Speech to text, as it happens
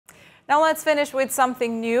Now let's finish with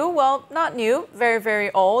something new. Well, not new, very,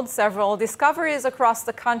 very old. Several discoveries across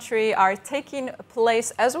the country are taking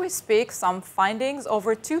place as we speak. Some findings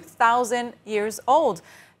over 2,000 years old.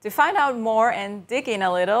 To find out more and dig in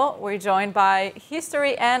a little, we're joined by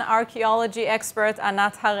history and archaeology expert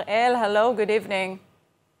Anat Harel. Hello, good evening.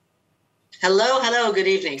 Hello, good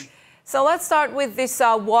evening. So let's start with this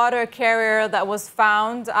water carrier that was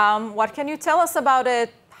found. What can you tell us about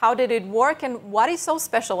it? How did it work, and what is so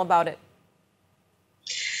special about it?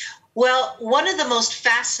 Well, one of the most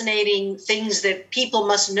fascinating things that people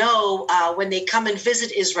must know when they come and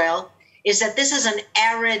visit Israel is that this is an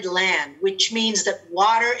arid land, which means that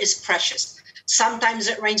water is precious. Sometimes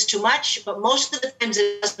it rains too much, but most of the times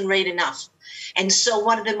it doesn't rain enough. And so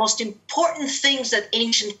one of the most important things that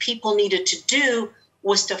ancient people needed to do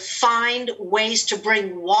was to find ways to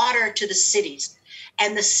bring water to the cities.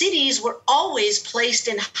 And the cities were always placed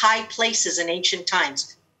in high places in ancient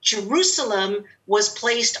times. Jerusalem was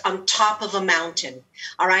placed on top of a mountain,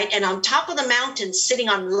 all right? And on top of the mountain, sitting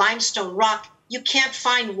on limestone rock, you can't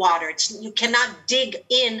find water. You cannot dig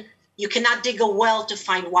in, you cannot dig a well to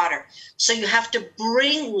find water. So you have to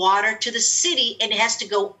bring water to the city, and it has to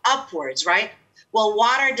go upwards, right? Well,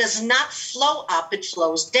 water does not flow up, it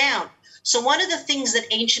flows down. So one of the things that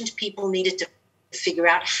ancient people needed to figure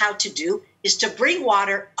out how to do is to bring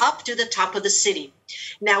water up to the top of the city.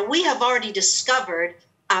 Now, we have already discovered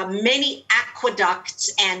many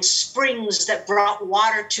aqueducts and springs that brought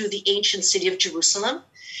water to the ancient city of Jerusalem.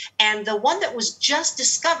 And the one that was just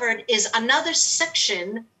discovered is another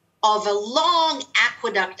section of a long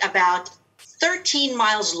aqueduct, about 13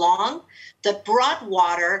 miles long, that brought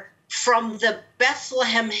water from the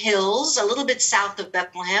Bethlehem Hills, a little bit south of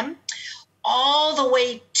Bethlehem, all the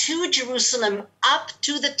way to Jerusalem, up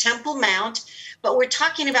to the Temple Mount. But we're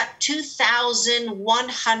talking about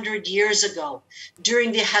 2,100 years ago,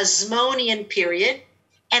 during the Hasmonean period.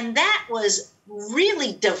 And that was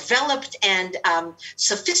really developed and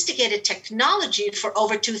sophisticated technology for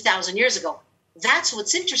over 2,000 years ago. That's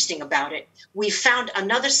what's interesting about it. We found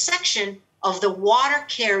another section of the water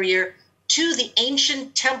carrier to the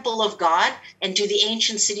ancient temple of God and to the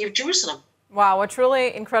ancient city of Jerusalem. Wow, a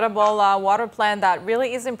truly incredible water plant that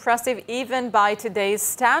really is impressive even by today's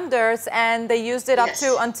standards. And they used it up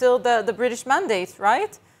to until the British Mandate,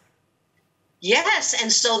 right? Yes,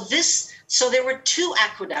 and so there were two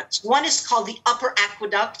aqueducts. One is called the Upper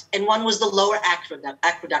Aqueduct, and one was the Lower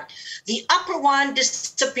Aqueduct. The upper one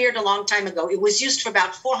disappeared a long time ago. It was used for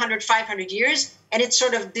about 400, 500 years, and it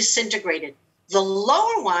sort of disintegrated. The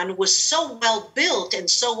lower one was so well built and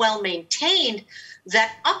so well maintained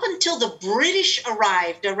that up until the British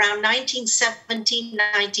arrived around 1917,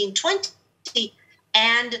 1920,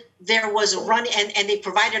 and there was and they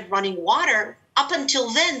provided running water. Up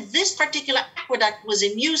until then, this particular aqueduct was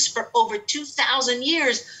in use for over 2,000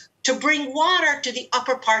 years to bring water to the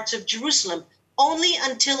upper parts of Jerusalem, only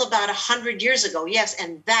until about 100 years ago. Yes,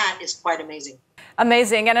 and that is quite amazing.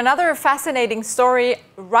 Amazing. And another fascinating story,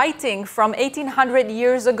 writing from 1800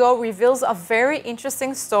 years ago, reveals a very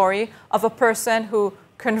interesting story of a person who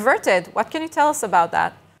converted. What can you tell us about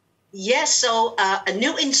that? Yes, so a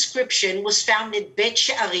new inscription was found at Beit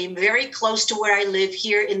She'arim, very close to where I live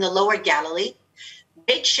here in the Lower Galilee.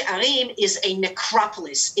 Beit She'arim is a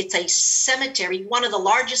necropolis. It's a cemetery, one of the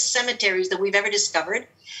largest cemeteries that we've ever discovered,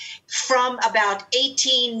 from about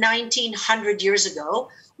 1900 years ago,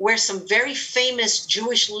 where some very famous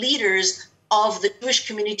Jewish leaders of the Jewish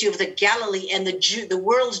community of the Galilee and the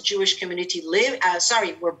world's Jewish community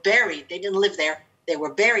were buried. They didn't live there; they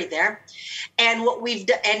were buried there. And what we've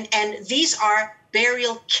done, and these are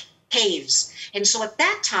burial caves. And so at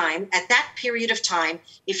that time, at that period of time,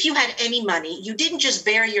 if you had any money, you didn't just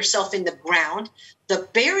bury yourself in the ground. The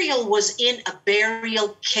burial was in a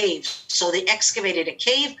burial cave. So they excavated a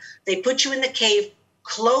cave, they put you in the cave,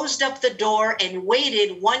 closed up the door, and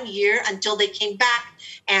waited 1 year until they came back,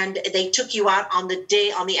 and they took you out on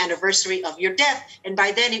the anniversary of your death. And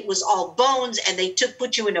by then it was all bones, and they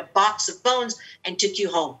put you in a box of bones and took you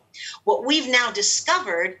home. What we've now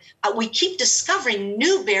discovered, we keep discovering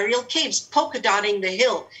new burial caves, polka dotting the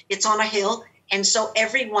hill. It's on a hill. And so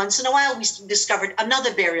every once in a while, we discovered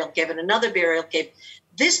another burial cave and another burial cave.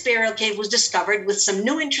 This burial cave was discovered with some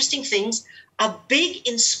new interesting things. A big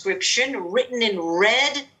inscription written in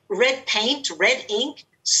red paint, red ink,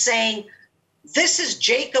 saying, "This is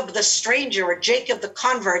Jacob the stranger," or Jacob the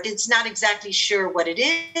convert. It's not exactly sure what it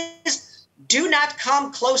is. "Do not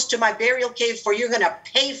come close to my burial cave, for you're going to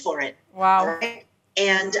pay for it." Wow. Right?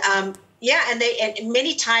 And and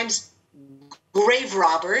many times grave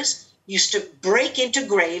robbers used to break into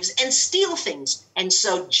graves and steal things. And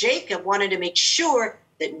so Jacob wanted to make sure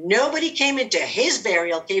that nobody came into his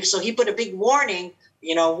burial cave. So he put a big warning,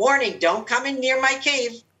 warning, don't come in near my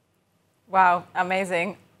cave. Wow,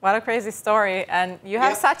 amazing. What a crazy story. And you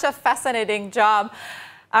have such a fascinating job.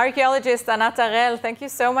 Archaeologist Anat Harel, thank you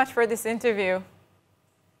so much for this interview.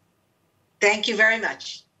 Thank you very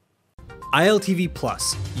much. ILTV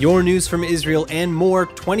Plus, your news from Israel and more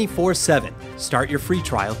 24/7. Start your free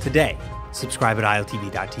trial today. Subscribe at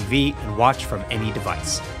iltv.tv and watch from any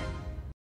device.